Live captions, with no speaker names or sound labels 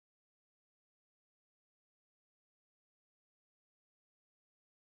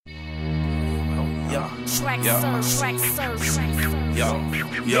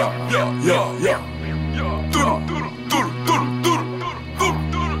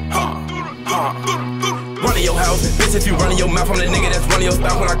Running your house, bitch, if you running your mouth, I'm the nigga that's running your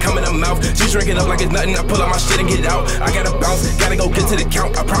style when I come in the mouth. She drink it up like it's nothing, I pull out my shit and get out. I gotta bounce, gotta go get to the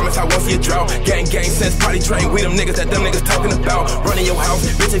count, I promise I won't see a drought. Gang, sense, party train, we them niggas that them niggas talking about. Running your house,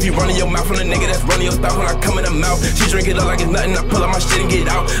 bitch, if you running your mouth, I'm the nigga that's running your style when I come in the mouth. She drink it up like it's nothing, I pull out my shit and get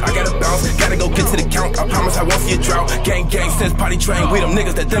out. I gotta bounce, gotta go get to the count, I promise I won't see a drought. Gang, sense, party train, we them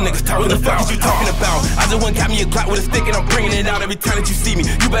niggas that them niggas talking about. What the fuck is you talking about? I just went got me a Glock with a stick and I'm bringing it out every time that you see me.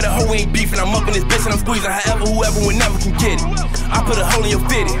 You better hope we ain't beefing, I'm up in this bitch and I'm squeezing however, whoever, whenever can get it. I put a hole in your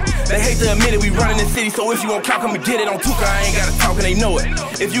fitted. They hate to admit it, we running the city, so if you gon' count, come and get it. On Tuka, I ain't gotta talk and they know it.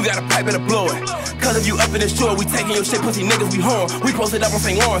 If you got a pipe, better blow it. Cause if you up in the shore, we taking your shit, pussy niggas, we horn. We posted up on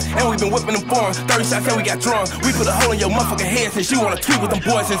St. Lawrence, and we been whipping them forms. 30 shots and we got drawn. We put a hole in your motherfucking head since she wanna tweet with them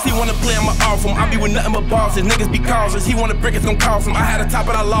boys. Since he wanna play on my off him, I be with nothing but bosses. Niggas be cautious, he wanna brick, it's gon' cost him. I had a top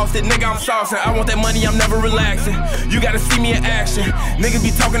but I lost it, nigga, I'm saucing. I want that money, I'm never relaxing. You gotta see me in action. Niggas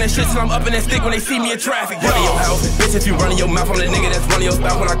be talking that shit till I'm up in that stick when they see me in traffic. Running your house, bitch, if you running your mouth, I'm the nigga that's running your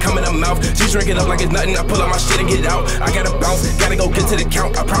style when I come in the mouth. She drink it up like it's nothing, I pull out my shit and get out. I gotta bounce, gotta go get to the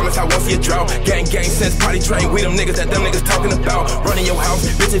count, I promise I won't see a drought. Gang, sense, party train, we them niggas that them niggas talking about. Running your house,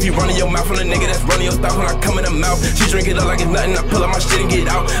 bitch, if you running your mouth, I'm the nigga that's running your style when I come in the mouth. She drink it up like it's nothing, I pull out my shit and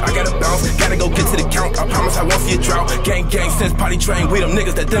get out. I gotta bounce, gotta go get to the count, I promise I won't see a drought. Gang, sense, party train, we them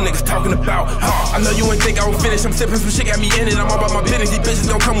niggas that them niggas talking about. I know you ain't think I was finished, I'm sipping some shit, got me in it, I'm all about my business. These bitches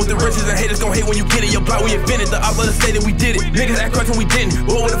gon' come with the riches and haters gon' hate when you get it. Your block, we invented, the ops let us say that we did it. Niggas act crazy when we didn't,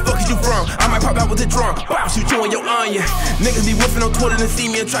 well, where the fuck is you from? I might pop out with the drum, bow, shoot you on your onion. Niggas be whiffing on Twitter and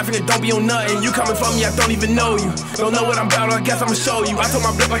see me in traffic and don't be on nothing. You coming for me, I don't even know you. Don't know what I'm about, I guess I'ma show you. I told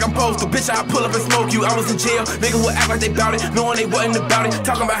my blip like I'm supposed to, bitch, I pull up and smoke you. I was in jail, niggas would act like they bout it, knowing they wasn't about it.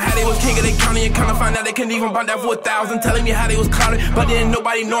 Talking about how they was king of they county and kinda find out they couldn't even buy that for 1,000. Telling me how they was clouded, but didn't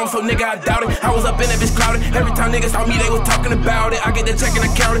nobody know them, so nigga, I doubt it. I was up in that bitch clouded, every time niggas saw me, they was talking about it. I get that check and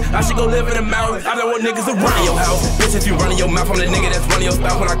I count it, I should go live in the mountains. I don't want niggas around your house, bitch, if you running your mouth, I'm the nigga that's running your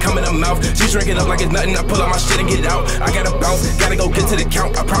style when I come in the mouth. She drink it up like it's nothing, I pull out my shit and get out. I gotta bounce, gotta go get to the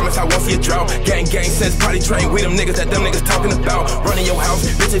count, I promise I won't see a drought. Gang, sense, party train, we them niggas that them niggas talking about. Running your house,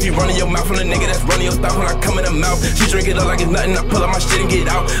 bitch, if you running your mouth, I'm the nigga that's running your style when I come in the mouth. She drink it up like it's nothing, I pull out my shit and get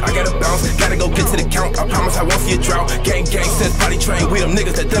out. I gotta bounce, gotta go get to the count, I promise I won't see a drought. Gang, sense, party train, we them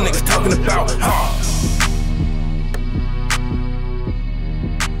niggas that them niggas talking about.